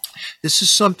 This is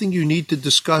something you need to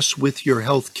discuss with your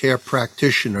healthcare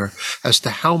practitioner as to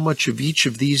how much of each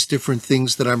of these different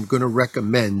things that I'm going to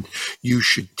recommend you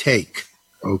should take,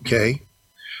 okay?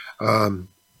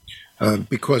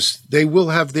 Because they will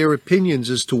have their opinions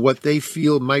as to what they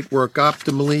feel might work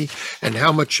optimally and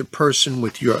how much a person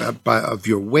with of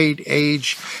your weight,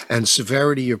 age, and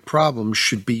severity of problems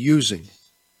should be using,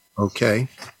 okay?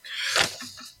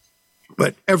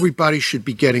 But everybody should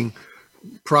be getting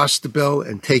Prostabel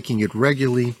and taking it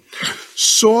regularly.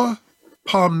 Saw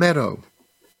palmetto,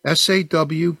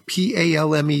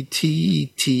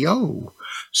 Sawpalmetto.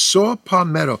 Saw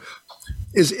palmetto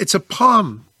it's a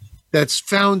palm that's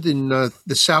found in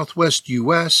the southwest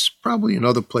U.S., probably in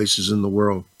other places in the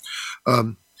world.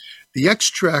 The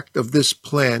extract of this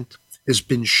plant has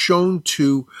been shown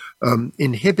to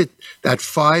inhibit that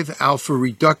 5-alpha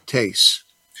reductase,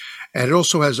 and it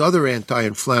also has other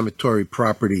anti-inflammatory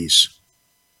properties.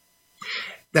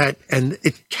 And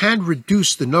it can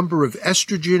reduce the number of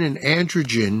estrogen and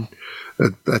androgen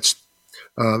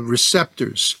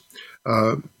receptors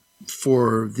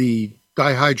for the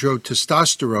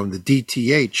dihydrotestosterone, the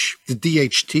DHT,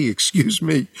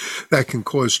 that can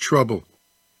cause trouble.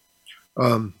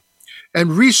 And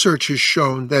research has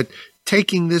shown that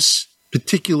taking this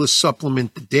particular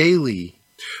supplement daily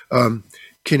can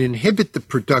inhibit the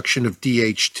production of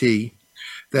DHT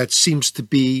that seems to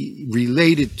be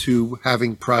related to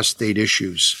having prostate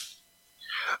issues.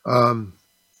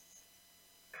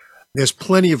 There's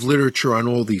plenty of literature on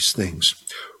all these things.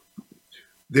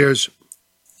 There's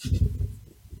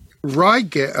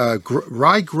ryegrass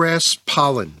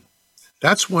pollen.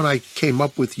 That's one I came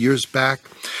up with years back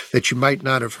that you might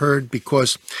not have heard,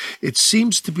 because it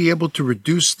seems to be able to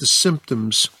reduce the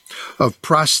symptoms of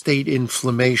prostate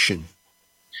inflammation.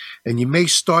 And you may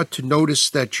start to notice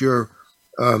that your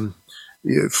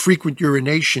frequent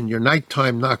urination, your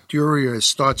nighttime nocturia,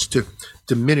 starts to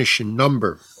diminish in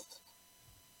number.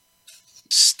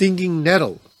 Stinging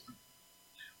nettle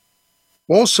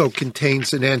also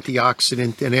contains an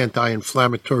antioxidant and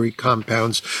anti-inflammatory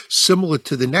compounds similar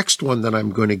to the next one that I'm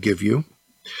going to give you.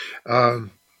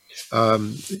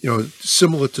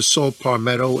 Similar to saw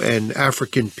palmetto and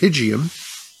African pygeum,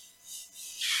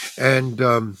 and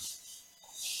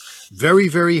very,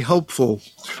 very helpful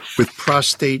with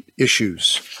prostate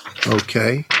issues.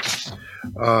 Okay.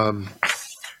 And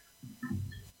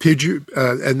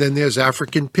then there's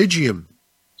African pygeum.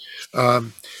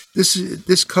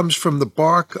 This comes from the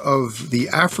bark of the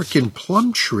African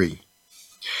plum tree,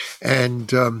 and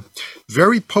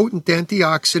very potent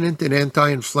antioxidant and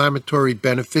anti-inflammatory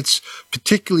benefits,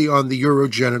 particularly on the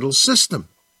urogenital system.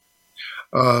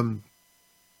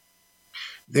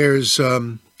 There's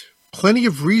plenty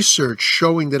of research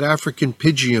showing that African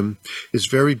pygeum is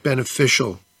very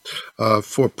beneficial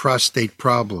for prostate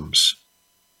problems.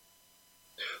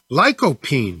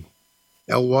 Lycopene,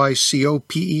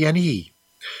 Lycopene.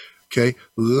 Okay,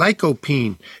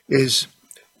 lycopene is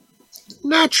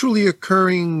naturally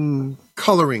occurring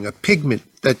coloring, a pigment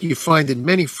that you find in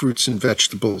many fruits and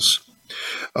vegetables.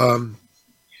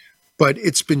 But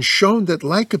it's been shown that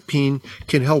lycopene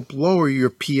can help lower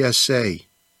your PSA.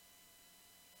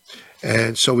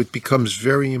 And so it becomes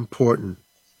very important.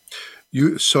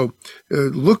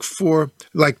 Look for,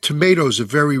 like tomatoes, a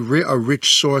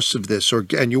rich source of this,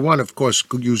 and you want to, of course,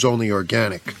 use only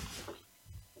organic.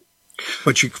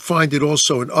 But you can find it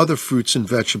also in other fruits and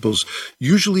vegetables.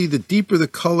 Usually the deeper the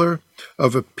color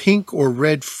of a pink or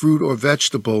red fruit or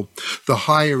vegetable, the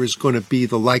higher is going to be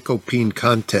the lycopene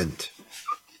content.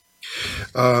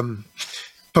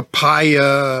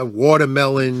 Papaya,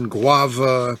 watermelon,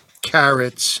 guava,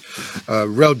 carrots,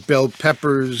 red bell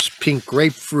peppers, pink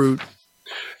grapefruit,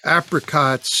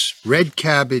 apricots, red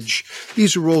cabbage.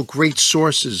 These are all great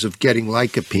sources of getting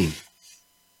lycopene.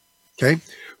 Okay?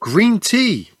 Green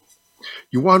tea.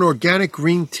 You want organic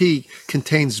green tea,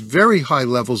 contains very high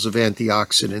levels of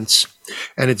antioxidants,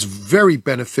 and it's very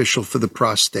beneficial for the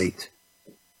prostate.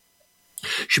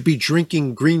 Should be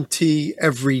drinking green tea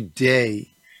every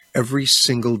day, every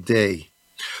single day.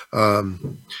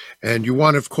 And you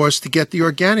want, of course, to get the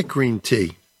organic green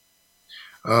tea.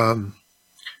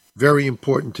 Very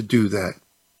important to do that.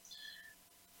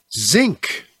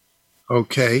 Zinc,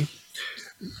 okay.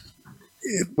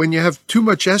 When you have too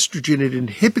much estrogen, it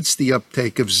inhibits the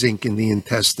uptake of zinc in the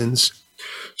intestines.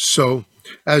 So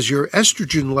as your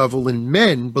estrogen level in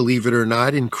men, believe it or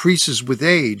not, increases with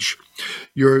age,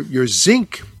 your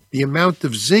zinc, the amount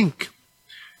of zinc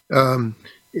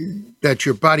that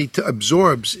your body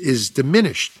absorbs is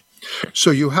diminished.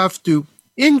 So you have to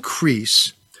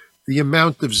increase the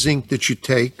amount of zinc that you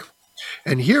take.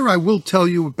 And here I will tell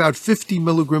you about 50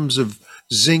 milligrams of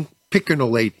zinc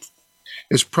piconolate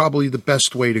is probably the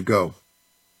best way to go.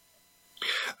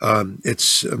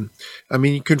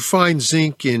 You can find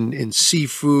zinc in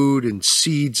seafood and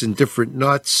seeds and different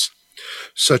nuts,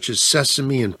 such as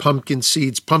sesame and pumpkin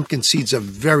seeds. Pumpkin seeds are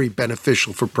very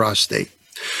beneficial for prostate.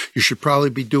 You should probably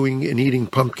be doing and eating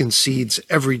pumpkin seeds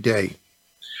every day,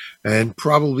 and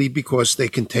probably because they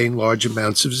contain large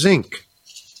amounts of zinc.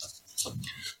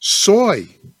 Soy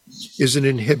is an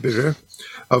inhibitor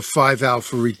of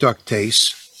 5-alpha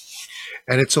reductase,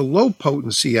 and it's a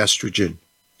low-potency estrogen.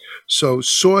 So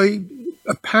soy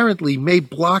apparently may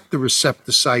block the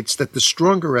receptor sites that the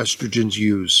stronger estrogens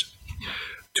use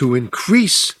to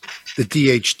increase the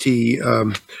DHT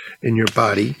in your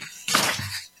body.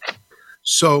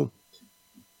 So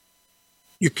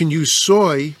you can use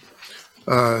soy,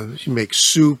 you make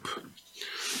soup,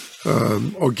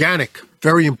 organic.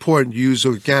 Very important to use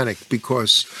organic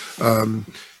because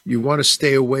you want to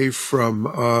stay away from,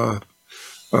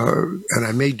 and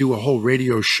I may do a whole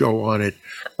radio show on it,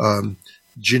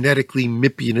 genetically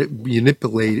manipulated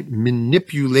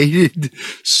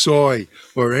soy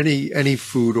or any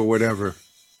food or whatever.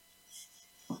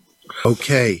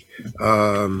 Okay,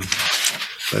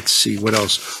 let's see what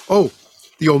else. Oh,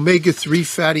 the omega-3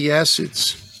 fatty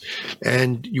acids.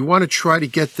 And you want to try to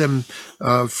get them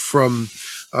from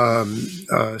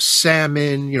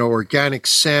salmon, organic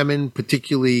salmon,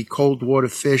 particularly cold water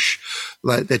fish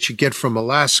that you get from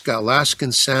Alaska,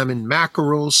 Alaskan salmon,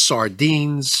 mackerel,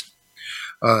 sardines.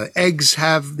 Eggs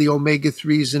have the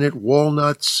omega-3s in it,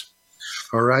 walnuts,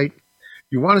 all right?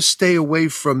 You want to stay away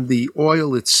from the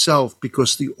oil itself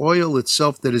because the oil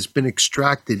itself that has been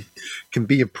extracted can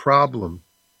be a problem,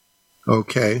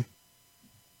 okay?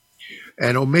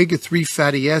 And omega-3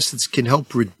 fatty acids can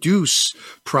help reduce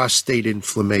prostate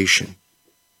inflammation.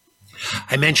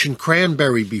 I mentioned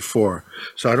cranberry before,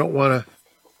 so I don't want to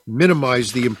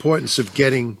minimize the importance of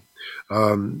getting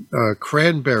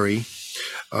cranberry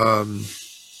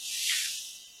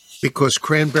because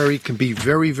cranberry can be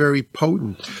very, very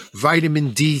potent.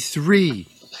 Vitamin D3,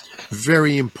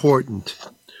 very important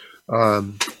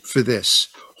for this.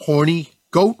 Horny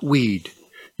goat weed.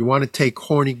 You want to take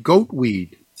horny goat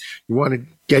weed. You want to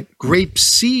get grape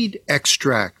seed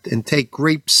extract and take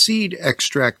grape seed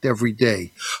extract every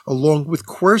day, along with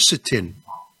quercetin.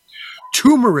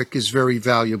 Turmeric is very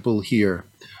valuable here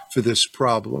for this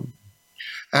problem,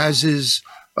 as is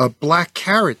black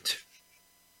carrot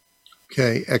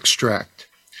extract.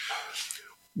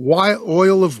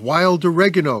 Oil of wild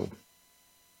oregano,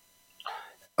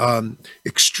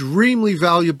 extremely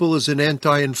valuable as an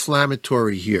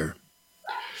anti-inflammatory here.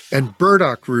 And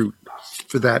burdock root,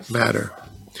 for that matter.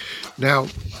 Now,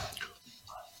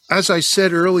 as I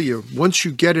said earlier, once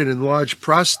you get an enlarged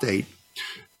prostate,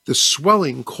 the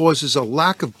swelling causes a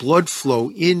lack of blood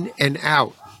flow in and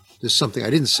out. There's something I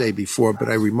didn't say before, but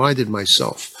I reminded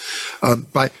myself.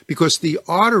 Because the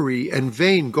artery and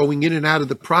vein going in and out of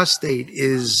the prostate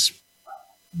is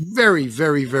very,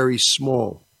 very, very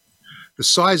small. The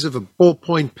size of a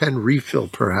ballpoint pen refill,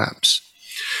 perhaps.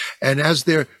 And as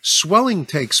their swelling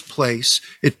takes place,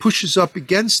 it pushes up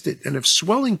against it. And if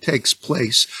swelling takes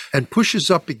place and pushes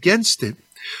up against it,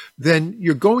 then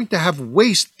you're going to have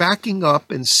waste backing up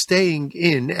and staying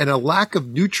in, and a lack of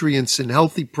nutrients and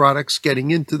healthy products getting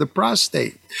into the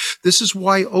prostate. This is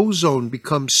why ozone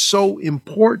becomes so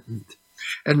important,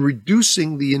 and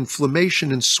reducing the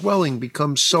inflammation and swelling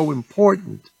becomes so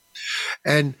important.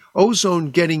 And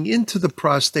ozone getting into the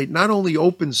prostate not only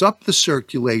opens up the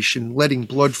circulation, letting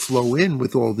blood flow in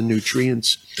with all the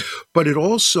nutrients, but it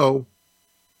also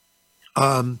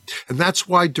and that's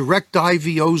why direct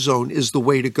IV ozone is the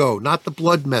way to go. Not the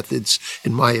blood methods,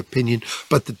 in my opinion,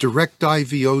 but the direct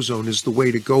IV ozone is the way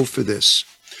to go for this.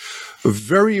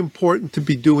 Very important to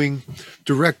be doing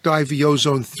direct IV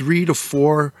ozone 3 to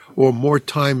 4 or more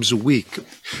times a week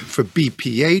for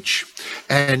BPH,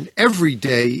 and every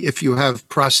day if you have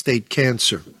prostate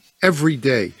cancer. Every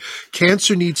day.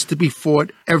 Cancer needs to be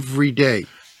fought every day.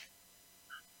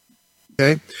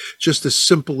 Okay? Just as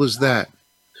simple as that.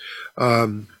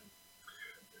 I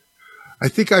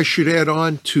think I should add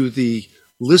on to the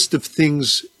list of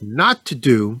things not to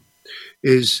do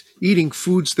is eating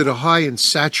foods that are high in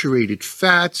saturated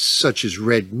fats, such as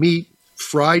red meat,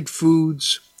 fried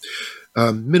foods,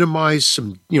 minimize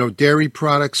some, dairy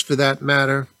products for that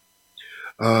matter.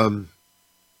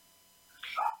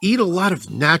 Eat a lot of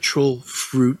natural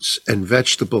fruits and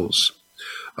vegetables.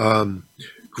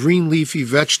 Green leafy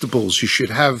vegetables, you should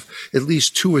have at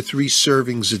least 2 or 3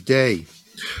 servings a day.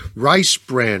 Rice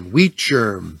bran, wheat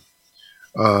germ,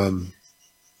 all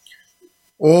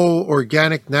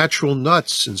organic natural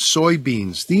nuts and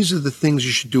soybeans. These are the things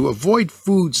you should do. Avoid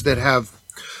foods that have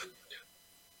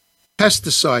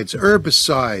pesticides,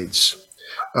 herbicides,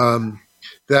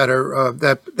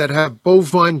 that have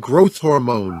bovine growth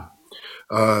hormone.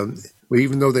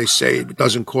 Even though they say it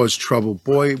doesn't cause trouble,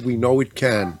 boy, we know it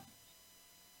can.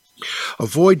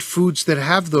 Avoid foods that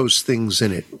have those things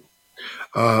in it.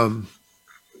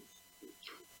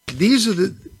 These are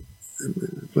the,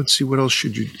 let's see, what else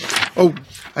should you,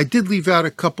 I did leave out a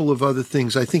couple of other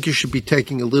things. I think you should be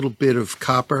taking a little bit of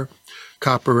copper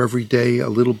every day, a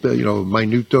little bit,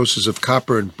 minute doses of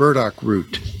copper and burdock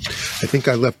root. I think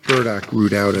I left burdock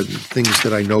root out of things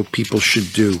that I know people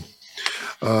should do.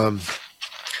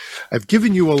 I've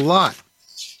given you a lot.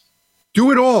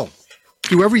 Do it all.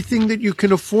 Do everything that you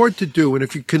can afford to do. And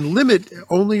if you can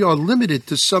only are limited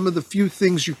to some of the few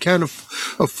things you can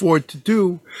afford to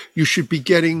do, you should be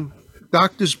getting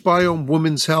Doctor's Biome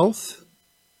Women's Health.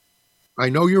 I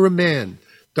know you're a man.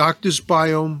 Doctor's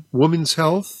Biome Women's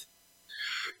Health.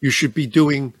 You should be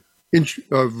doing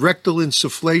rectal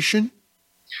insufflation.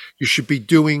 You should be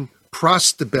doing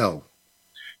Prostabel.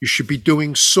 You should be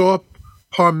doing saw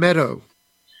palmetto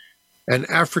and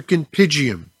African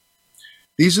Pygium.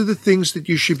 These are the things that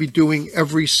you should be doing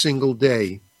every single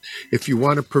day if you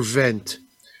want to prevent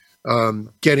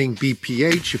getting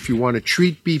BPH, if you want to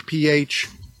treat BPH,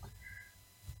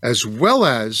 as well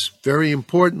as, very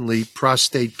importantly,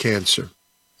 prostate cancer.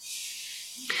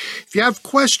 If you have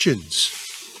questions,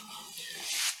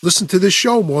 listen to this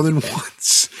show more than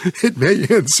once. It may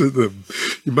answer them.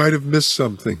 You might have missed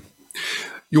something.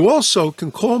 You also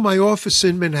can call my office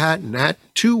in Manhattan at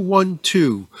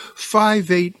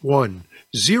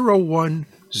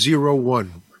 212-581-0101.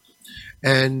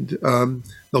 And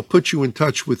they'll put you in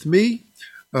touch with me.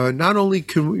 Not only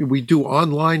can we do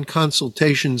online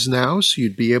consultations now, so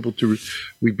we'd be able to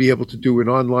do an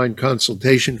online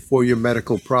consultation for your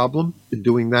medical problem. Been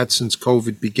doing that since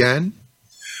COVID began.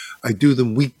 I do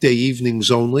them weekday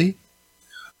evenings only.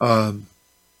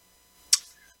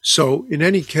 So in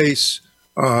any case,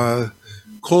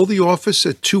 call the office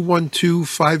at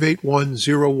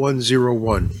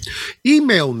 212-581-0101.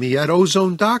 Email me at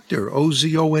ozonedoctor,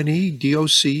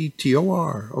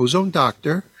 OZONEDOCTOR,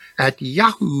 ozonedoctor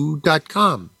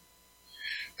 @yahoo.com.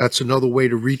 That's another way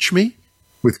to reach me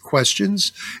with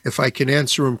questions. If I can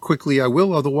answer them quickly, I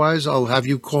will. Otherwise, I'll have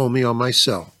you call me on my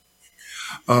cell.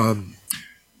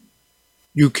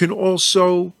 You can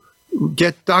also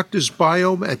get Doctor's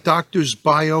Biome at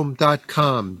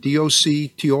doctorsbiome.com,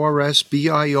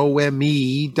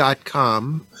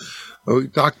 DOCTORSBIOME.com,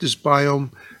 Doctor's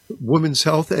Biome Women's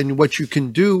Health. And what you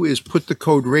can do is put the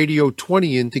code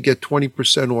radio20 in to get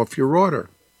 20% off your order.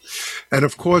 And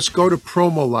of course, go to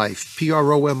PromoLife,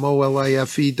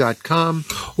 PROMOLIFE.com,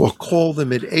 or call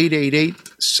them at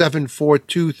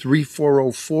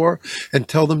 888-742-3404 and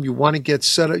tell them you want to get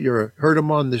set up. You heard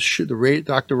them on the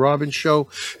Dr. Robbins show,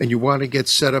 and you want to get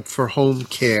set up for home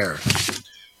care.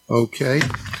 Okay?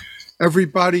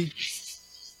 Everybody,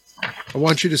 I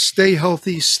want you to stay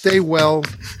healthy, stay well,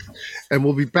 and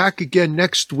we'll be back again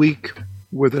next week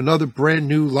with another brand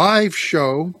new live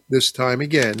show, this time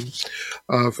again,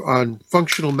 on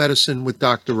functional medicine with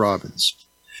Dr. Robbins.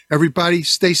 Everybody,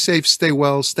 stay safe, stay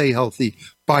well, stay healthy.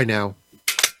 Bye now.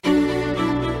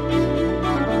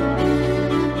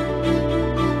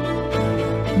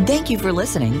 Thank you for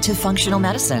listening to Functional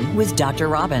Medicine with Dr.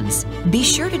 Robbins. Be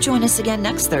sure to join us again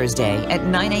next Thursday at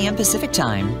 9 a.m. Pacific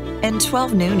Time and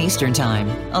 12 noon Eastern Time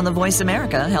on the Voice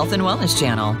America Health and Wellness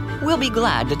Channel. We'll be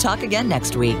glad to talk again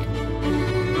next week.